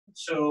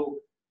So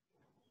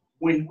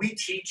when we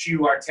teach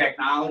you our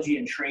technology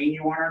and train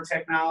you on our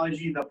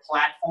technology, the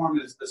platform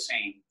is the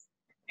same.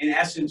 In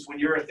essence, when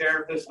you're a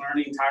therapist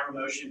learning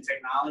TyroMotion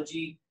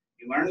technology,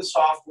 you learn the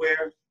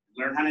software,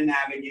 you learn how to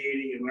navigate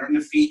it, you learn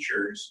the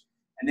features,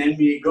 and then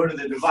when you go to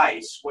the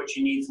device, what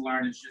you need to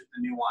learn is just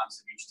the nuance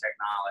of each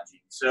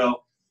technology.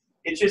 So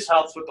it just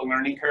helps with the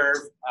learning curve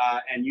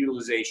and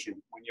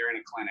utilization when you're in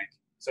a clinic.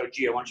 So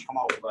Gia, why don't you come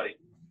over, buddy?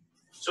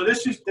 So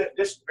this is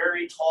this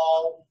very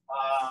tall,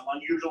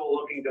 unusual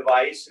looking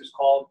device is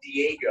called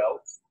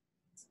Diego.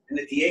 And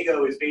the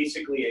Diego is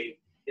basically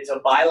it's a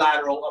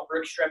bilateral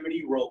upper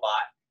extremity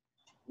robot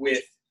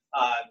with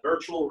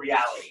virtual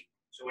reality.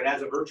 So it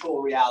has a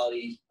virtual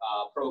reality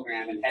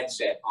program and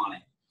headset on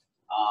it.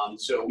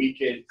 So we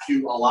could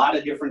do a lot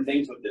of different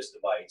things with this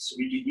device. So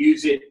we could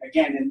use it,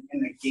 again,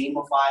 in a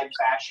gamified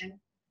fashion,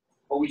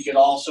 but we could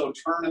also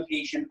turn a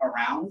patient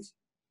around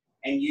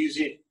and use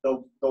it,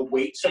 the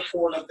weight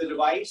support of the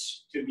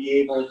device, to be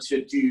able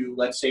to do,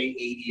 let's say,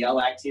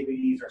 ADL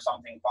activities or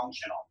something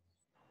functional.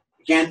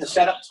 Again, the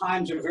setup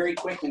times are very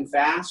quick and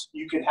fast.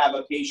 You could have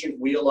a patient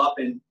wheel up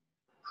in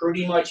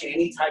pretty much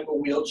any type of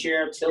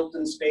wheelchair, tilt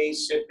in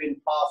space, sip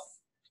and puff,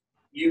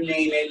 you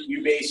name it.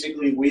 You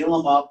basically wheel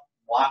them up,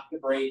 lock the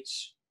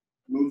brakes,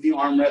 move the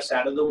armrest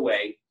out of the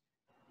way.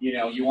 You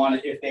know, you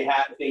want to, if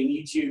they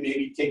need to,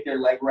 maybe take their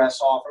leg rests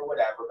off or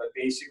whatever, but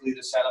basically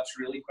the setup's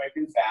really quick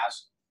and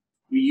fast.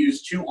 We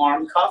use 2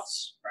 arm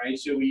cuffs, right?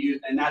 So we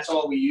use, and that's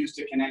all we use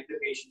to connect the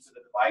patient to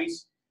the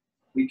device.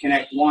 We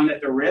connect one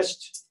at the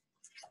wrist,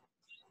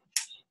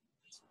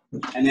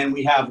 and then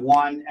we have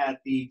one at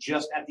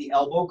just at the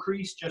elbow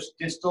crease, just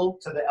distal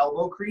to the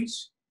elbow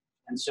crease.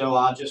 And so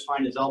I'll just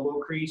find his elbow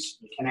crease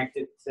and connect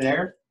it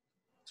there.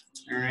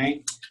 All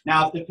right.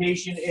 Now, if the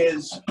patient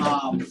is,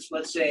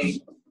 let's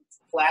say,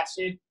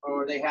 flaccid,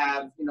 or they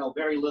have, you know,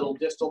 very little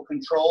distal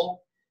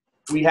control,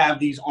 we have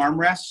these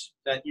armrests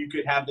that you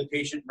could have the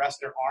patient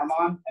rest their arm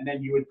on, and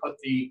then you would put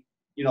these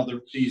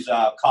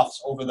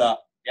cuffs over the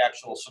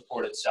actual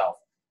support itself.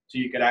 So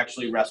you could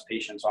actually rest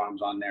patients'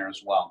 arms on there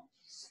as well.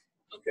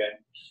 Okay.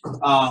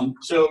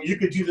 So you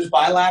could do this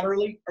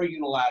bilaterally or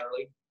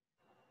unilaterally.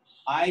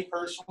 I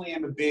personally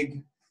am a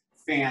big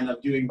fan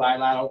of doing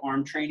bilateral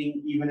arm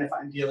training, even if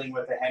I'm dealing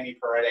with a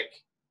hemiparetic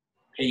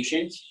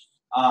patient.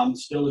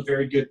 Still a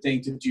very good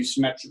thing to do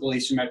symmetrical,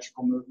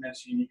 asymmetrical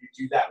movements. You could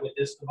do that with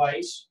this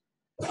device.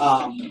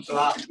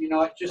 You know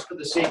what, just for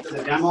the sake of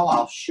the demo,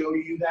 I'll show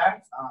you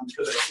that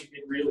because I think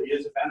it really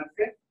is a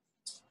benefit.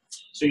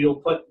 So you'll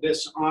put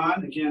this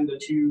on, again, the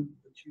two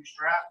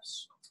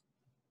straps.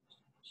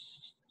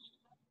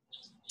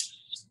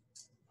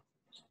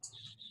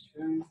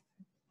 Okay.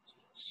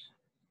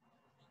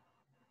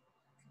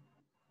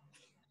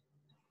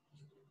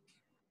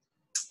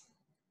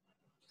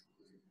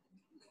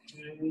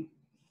 Okay.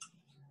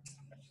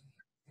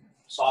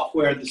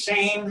 Software the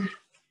same.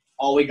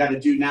 All we got to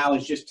do now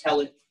is just tell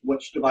it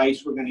which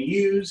device we're going to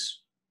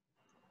use.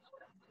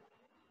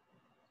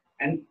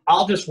 And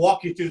I'll just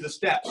walk you through the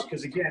steps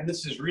because, again,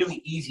 this is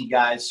really easy,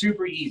 guys,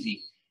 super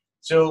easy.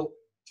 So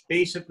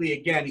basically,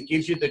 again, it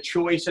gives you the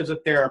choice as a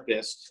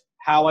therapist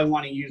how I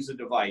want to use the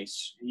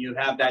device. And you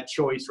have that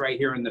choice right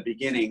here in the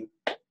beginning.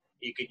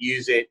 You could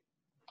use it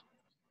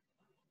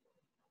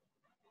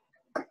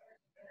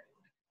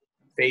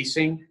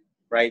facing,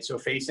 right? So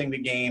facing the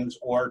games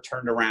or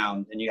turned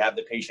around, and you have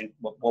the patient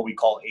what we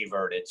call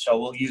averted. So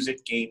we'll use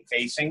it game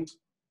facing.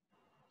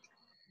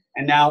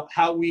 And now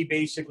how we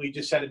basically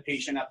just set a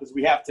patient up is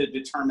we have to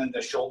determine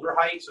the shoulder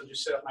height. So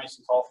just sit up nice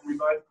and tall for me,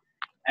 bud.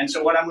 And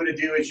so what I'm going to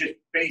do is just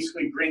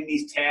basically bring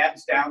these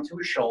tabs down to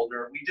his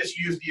shoulder. We just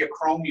use the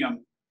acromion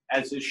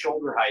as his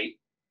shoulder height.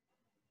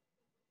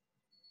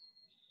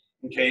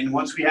 Okay, and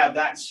once we have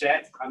that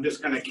set, I'm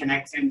just going to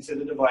connect him to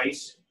the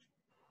device.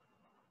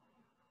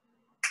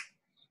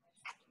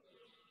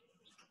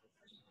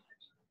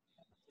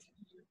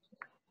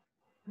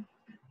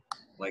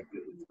 Like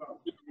this.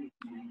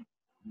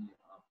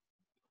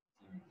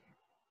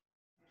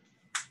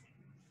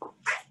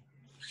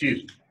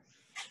 Excuse me.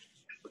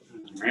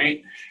 All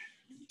right.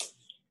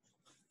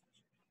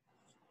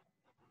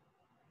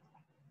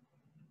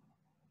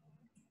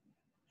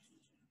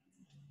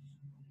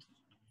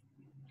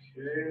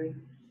 Okay.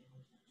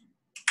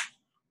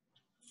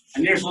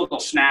 And there's little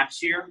snaps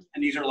here,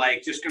 and these are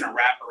like just going to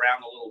wrap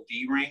around the little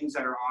D-rings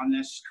that are on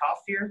this cuff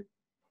here.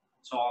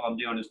 So all I'm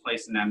doing is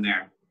placing them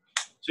there.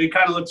 So it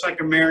kind of looks like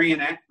a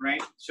marionette,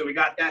 right? So we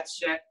got that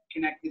set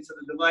connected to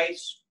the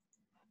device.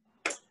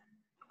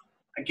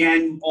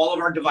 Again, all of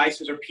our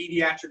devices are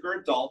pediatric or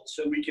adult,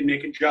 so we can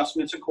make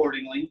adjustments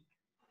accordingly.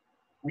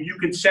 You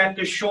can set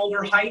the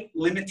shoulder height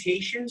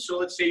limitation. So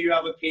let's say you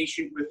have a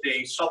patient with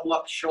a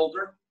subluxed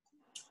shoulder.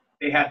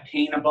 They have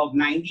pain above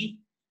 90.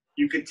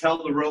 You could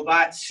tell the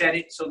robot, set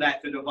it so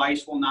that the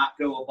device will not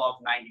go above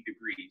 90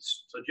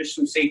 degrees. So just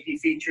some safety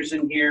features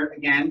in here,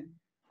 again,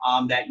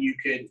 that you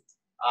could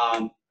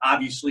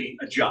obviously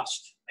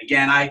adjust.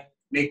 Again, I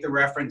make the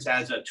reference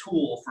as a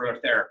tool for a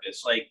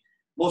therapist. Like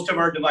most of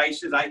our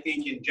devices, I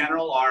think in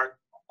general, are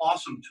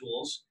awesome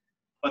tools.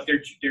 but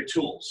they're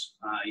tools.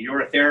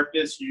 You're a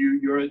therapist.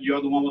 You're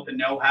the one with the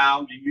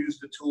know-how. You use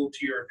the tool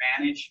to your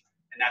advantage,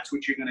 and that's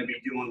what you're going to be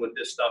doing with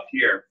this stuff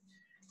here.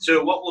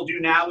 So what we'll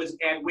do now is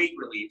add weight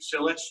relief.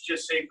 So let's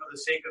just say, for the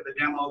sake of the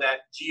demo,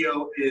 that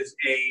Gio is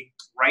a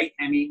right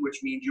hemi,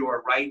 which means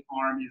your right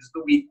arm is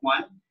the weak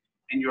one,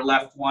 and your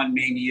left one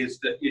maybe is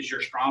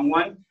your strong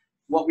one.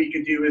 What we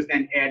could do is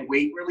then add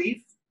weight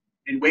relief.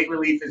 And weight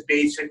relief is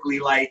basically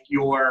like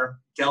your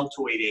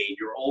deltoid aid,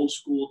 your old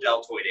school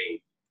deltoid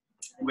aid,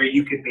 where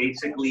you could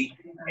basically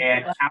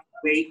add half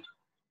weight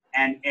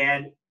and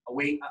add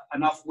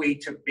enough weight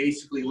to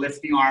basically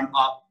lift the arm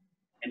up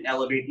and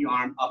elevate the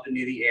arm up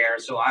into the air.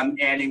 So I'm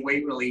adding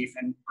weight relief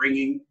and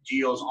bringing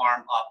Gio's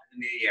arm up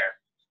into the air.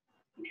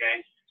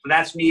 Okay, so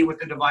that's me with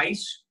the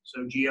device.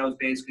 So Gio's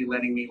basically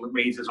letting me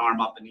raise his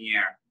arm up in the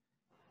air.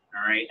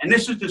 All right, and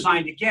this is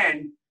designed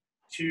again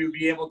to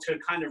be able to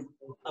kind of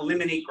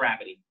eliminate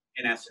gravity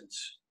in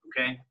essence.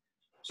 Okay,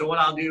 so what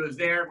I'll do is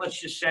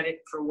let's just set it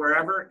for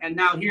wherever. And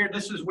now here,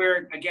 this is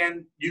where,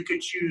 again, you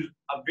could choose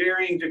a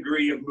varying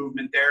degree of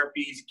movement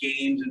therapies,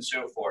 games, and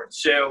so forth.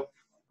 So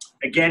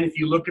again, if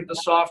you look at the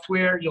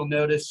software, you'll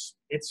notice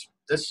it's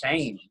the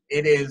same.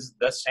 It is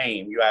the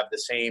same. You have the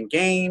same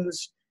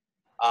games.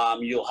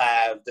 You'll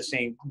have the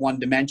same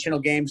one-dimensional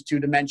games,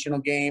 two-dimensional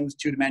games,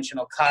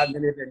 two-dimensional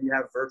cognitive, and you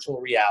have virtual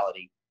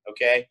reality,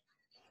 okay?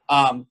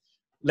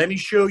 Let me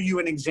show you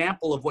an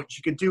example of what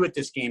you could do with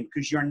this game,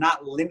 because you're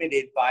not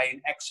limited by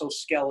an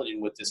exoskeleton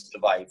with this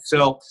device.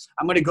 So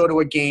I'm going to go to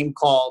a game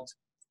called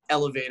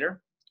Elevator.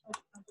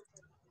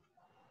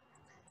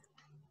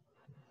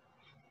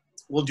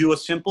 We'll do a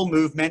simple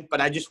movement,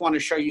 but I just want to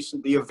show you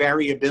the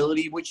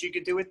variability which you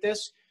could do with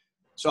this.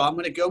 So I'm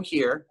going to go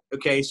here.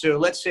 Okay, so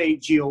let's say,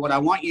 Gio, what I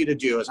want you to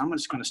do is I'm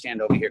just going to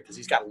stand over here because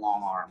he's got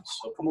long arms.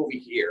 So come over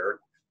here.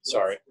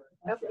 Sorry.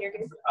 Oh, you're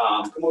good.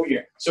 Come over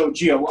here. So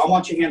Gio, I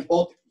want your hands,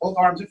 both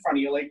arms in front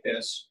of you like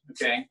this.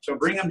 Okay, so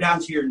bring them down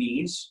to your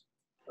knees.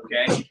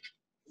 Okay,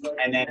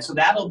 and then so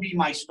that'll be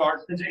my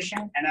start position,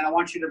 and then I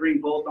want you to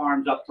bring both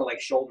arms up to like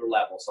shoulder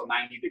level, so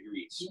 90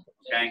 degrees.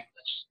 Okay.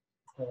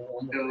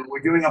 So we're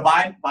doing a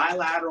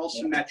bilateral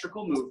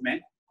symmetrical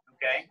movement,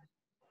 okay?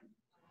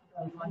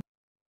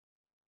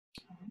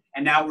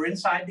 And now we're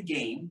inside the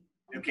game,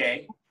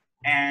 okay?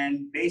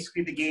 And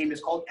basically the game is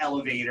called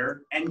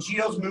Elevator, and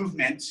Gio's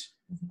movement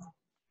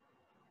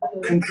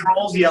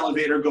controls the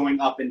elevator going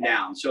up and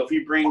down. So if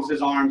he brings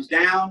his arms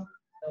down,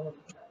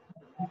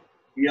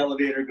 the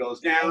elevator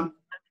goes down.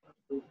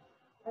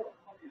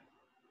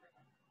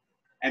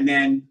 And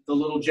then the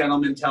little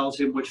gentleman tells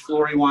him which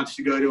floor he wants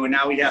to go to, and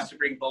now he has to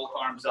bring both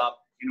arms up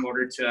in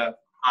order to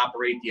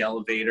operate the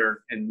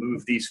elevator and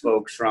move these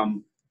folks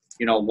from,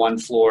 one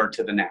floor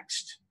to the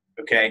next,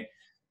 okay?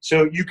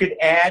 So you could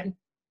add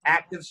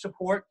active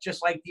support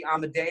just like the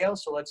Amadeo.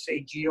 So let's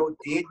say Gio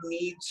did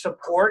need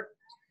support,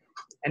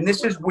 and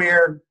this is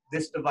where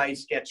this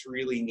device gets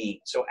really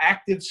neat. So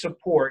active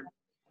support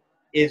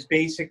is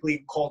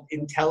basically called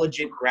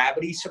intelligent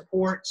gravity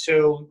support.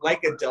 So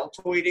like a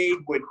deltoid aid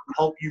would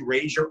help you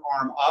raise your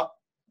arm up,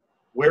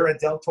 where a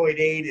deltoid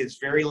aid is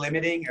very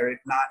limiting, or if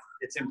not,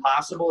 it's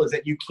impossible, is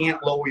that you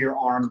can't lower your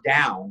arm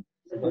down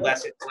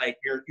unless it's like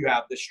you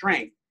have the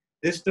strength.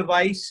 This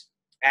device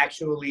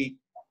actually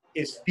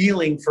is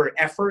feeling for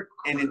effort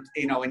and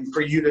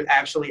for you to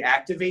actually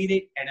activate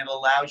it, and it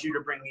allows you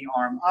to bring the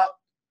arm up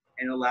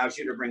and it allows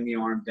you to bring the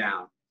arm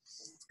down.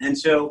 And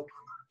so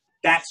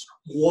that's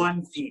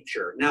one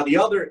feature. Now, the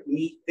other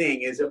neat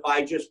thing is if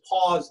I just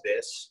pause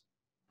this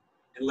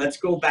and let's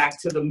go back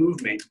to the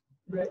movement,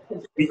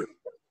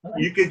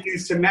 you could do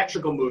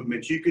symmetrical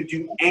movements. You could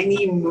do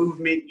any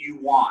movement you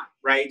want,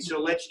 right? So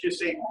let's just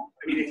say,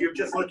 if you're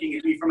just looking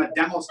at me from a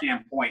demo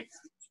standpoint,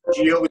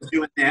 Gio was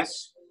doing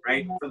this,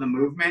 right, for the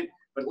movement,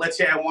 but let's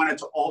say I wanted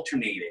to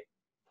alternate it.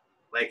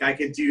 Like I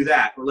could do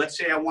that. Or let's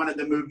say I wanted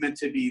the movement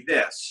to be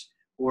this,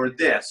 or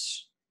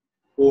this,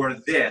 or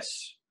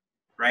this.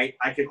 Right?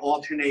 I could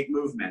alternate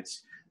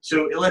movements.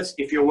 So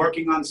if you're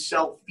working on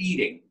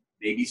self-feeding,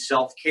 maybe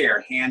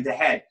self-care, hand to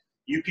head,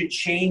 you could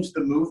change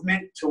the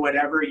movement to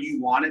whatever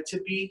you want it to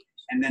be,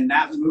 and then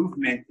that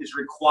movement is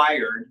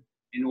required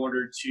in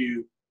order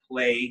to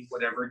play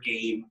whatever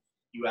game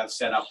you have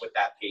set up with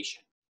that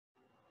patient.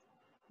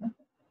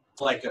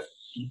 Like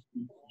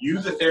you,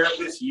 the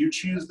therapist, you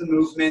choose the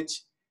movement,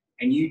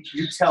 and you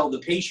tell the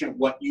patient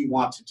what you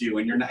want to do,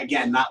 and you're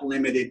not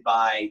limited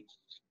by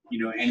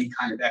any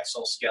kind of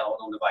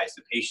exoskeletal device.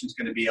 The patient's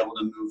going to be able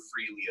to move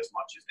freely as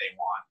much as they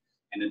want,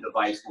 and the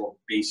device will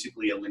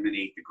basically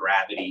eliminate the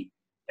gravity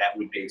that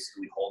would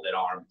basically hold that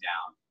arm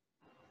down.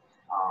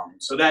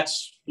 So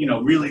that's,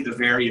 really the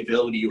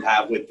variability you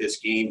have with this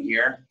game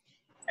here.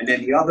 And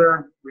then the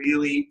other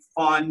really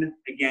fun,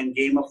 again,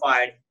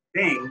 gamified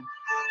thing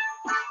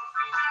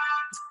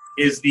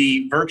is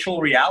the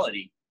virtual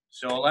reality.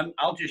 So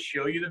I'll just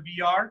show you the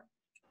VR,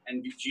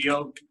 and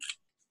Gio,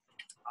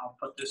 I'll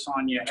put this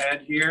on your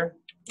head here.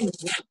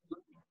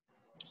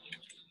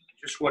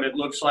 Just what it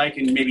looks like,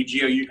 and maybe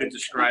Gio, you could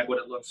describe what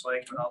it looks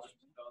like, but I'll just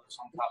put this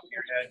on top of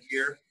your head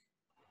here.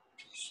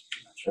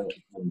 Sure.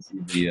 Let me see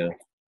the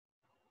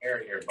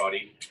hair here,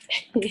 buddy.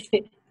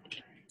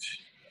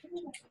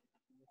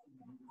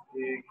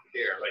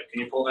 Here, like,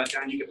 can you pull that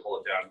down? You can pull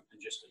it down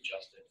and just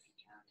adjust it.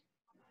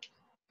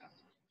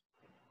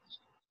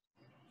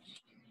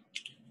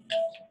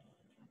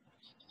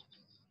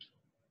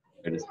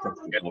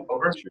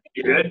 Over.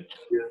 You good?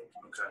 Yeah.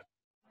 Okay.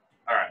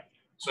 All right.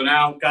 So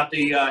now got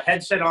the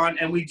headset on,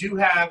 and we do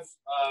have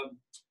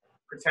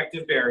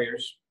protective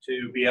barriers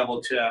to be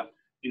able to,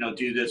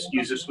 do this,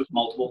 use this with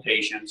multiple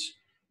patients.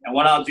 And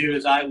what I'll do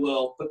is I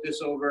will put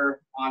this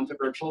over onto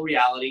virtual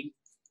reality.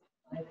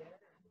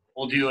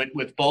 We'll do it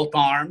with both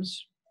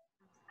arms.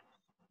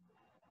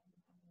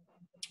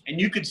 And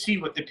you could see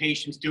what the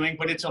patient's doing,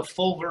 but it's a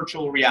full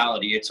virtual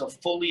reality. It's a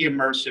fully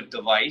immersive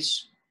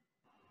device.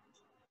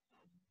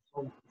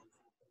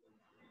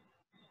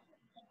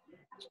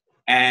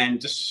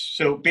 And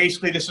so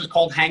basically this is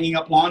called hanging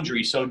up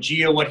laundry. So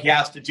Gio, what he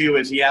has to do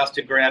is he has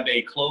to grab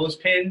a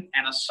clothespin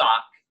and a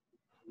sock.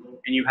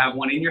 And you have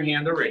one in your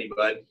hand already,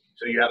 bud.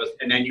 So you have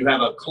and then you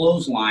have a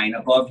clothesline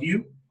above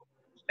you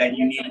that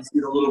you need to see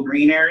the little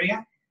green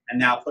area. And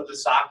now put the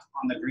sock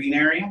on the green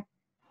area.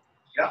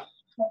 Yeah.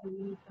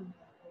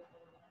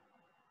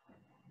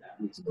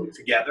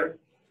 Together.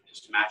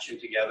 Just match them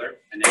together.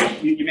 And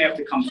then you may have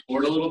to come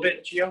forward a little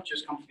bit, Gio.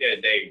 Just come. Yeah,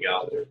 there you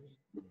go.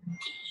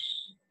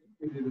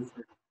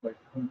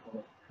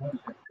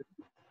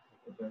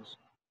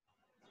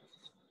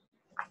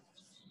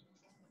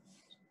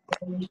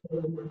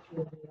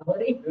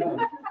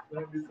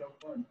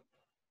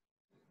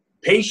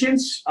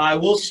 Patients, I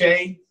will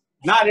say,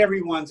 not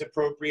everyone's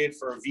appropriate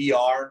for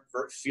VR,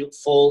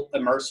 full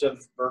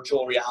immersive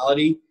virtual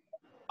reality,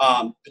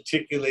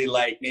 particularly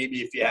like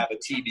maybe if you have a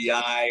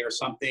TBI or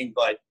something,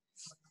 but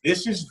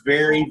this is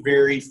very,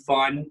 very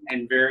fun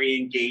and very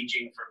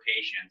engaging for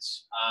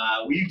patients.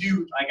 We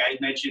do, like I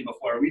mentioned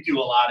before, we do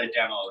a lot of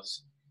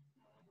demos.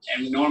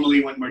 And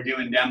normally when we're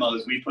doing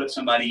demos, we put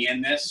somebody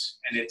in this,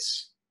 and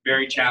it's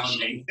very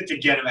challenging to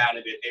get them out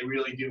of it. They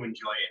really do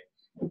enjoy it.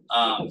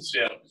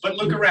 But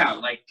look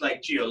around, like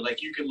Gio,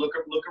 like you can look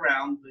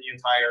around the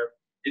entire,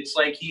 it's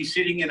like he's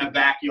sitting in a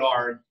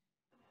backyard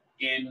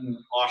in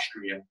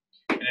Austria,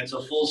 and it's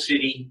a full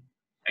city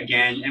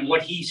again. And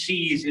what he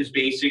sees is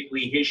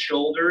basically his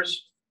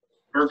shoulders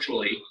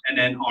virtually, and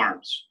then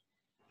arms.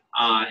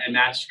 And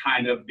that's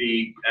kind of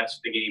that's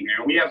the game here.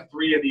 And we have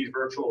 3 of these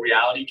virtual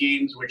reality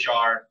games, which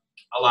are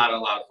a lot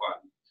of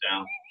fun.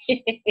 So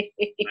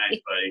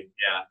nice, buddy.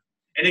 Yeah.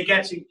 And it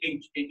gets,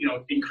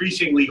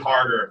 increasingly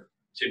harder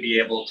to be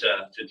able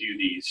to do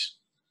these.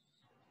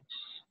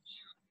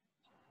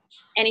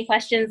 Any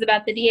questions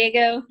about the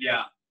Diego?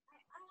 Yeah.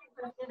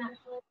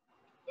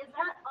 Is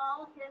that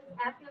all his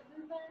active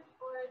movement,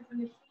 or is the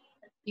machine?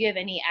 Do you have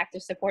any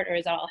active support, or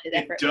is that all his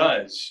effort? It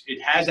does.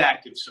 It has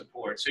active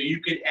support. So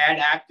you could add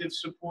active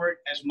support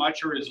as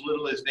much or as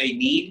little as they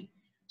need.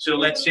 So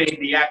let's say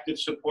the active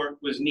support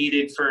was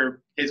needed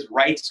for his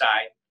right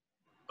side,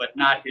 but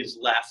not his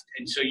left.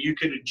 And so you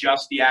could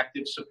adjust the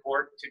active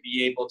support to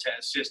be able to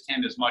assist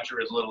him as much or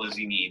as little as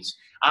he needs.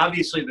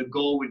 Obviously, the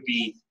goal would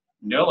be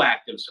no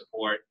active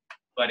support.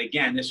 But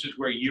again, this is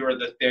where you're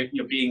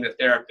being the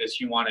therapist,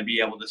 you want to be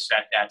able to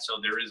set that so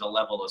there is a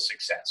level of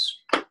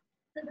success.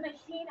 Is the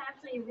machine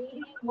actually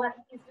reading what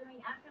he's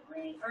doing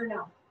actively, or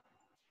no?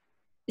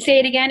 Say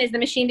it again. Is the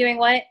machine doing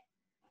what? Is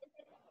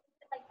it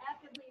like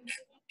actively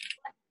reading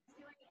what he's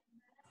doing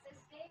and then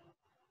assisting,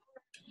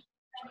 or is he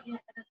setting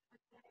it at a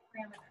specific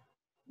parameter?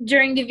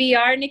 During the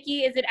VR,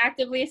 Nikki, is it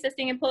actively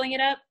assisting and pulling it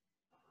up?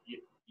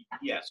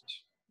 Yes.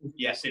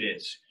 Yes, it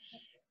is.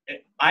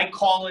 I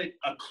call it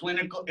a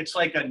clinical, it's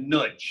like a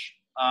nudge.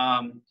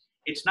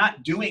 It's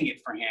not doing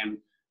it for him.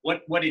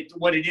 What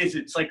it is,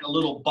 it's like a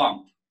little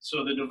bump.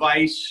 So the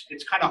device,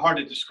 it's kind of hard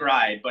to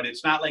describe, but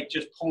it's not like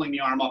just pulling the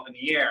arm up in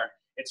the air.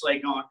 It's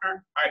like going, all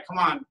right, come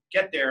on,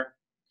 get there.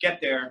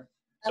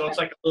 So It's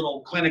like a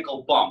little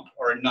clinical bump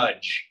or a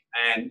nudge.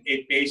 And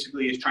it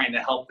basically is trying to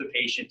help the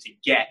patient to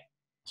get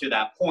to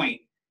that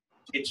point.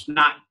 It's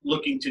not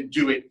looking to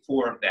do it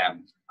for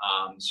them.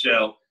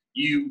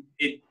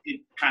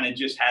 It kind of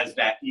just has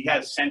that, he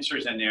has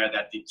sensors in there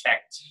that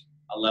detect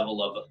a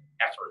level of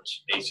effort,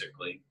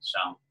 basically.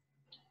 So,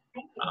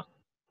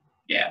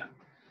 yeah.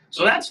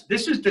 So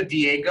this is the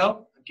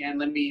Diego.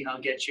 Again, I'll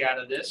get you out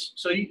of this.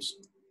 So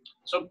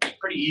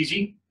pretty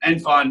easy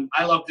and fun.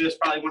 I love this,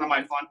 probably one of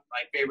my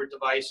favorite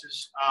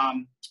devices.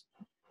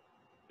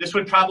 This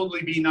would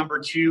probably be number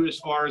 2 as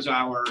far as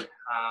our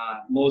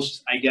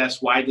most, I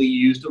guess, widely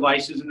used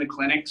devices in the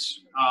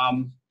clinics.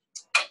 Let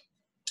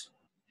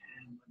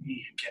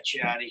me get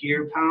you out of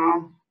here,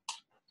 pal.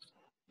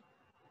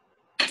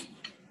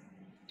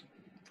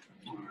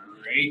 All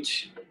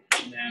right,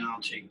 and then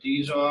I'll take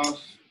these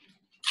off.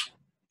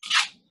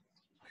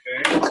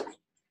 Okay.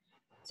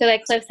 So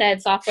like Cliff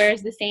said, software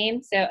is the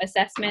same. So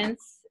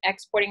assessments,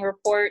 exporting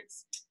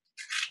reports,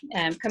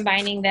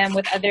 combining them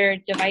with other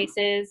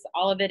devices,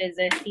 all of it is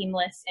a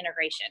seamless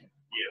integration.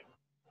 Yeah.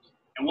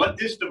 And what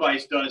this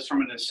device does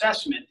from an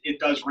assessment, it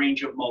does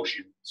range of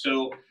motion.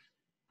 So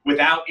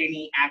without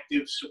any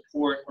active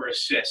support or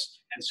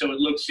assist. And so it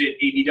looks at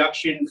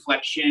abduction,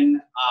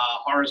 flexion,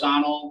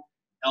 horizontal,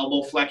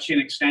 elbow flexion,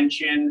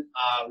 extension,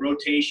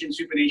 rotation,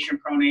 supination,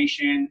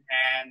 pronation,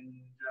 and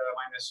am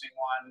I missing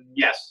one?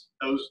 Yes,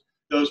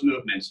 those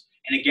movements.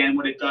 And again,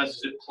 what it does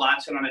is it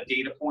plots it on a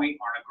data point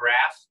on a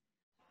graph,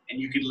 and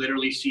you could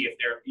literally see if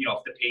they're,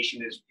 if the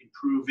patient is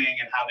improving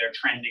and how they're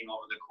trending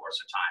over the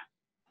course of time.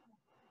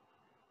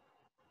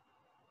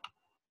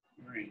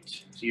 All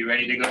right, so you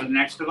ready to go to the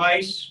next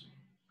device?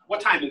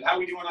 What time is it? How are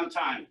we doing on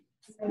time?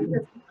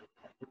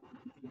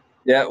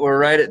 Yeah, we're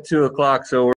right at 2 o'clock, so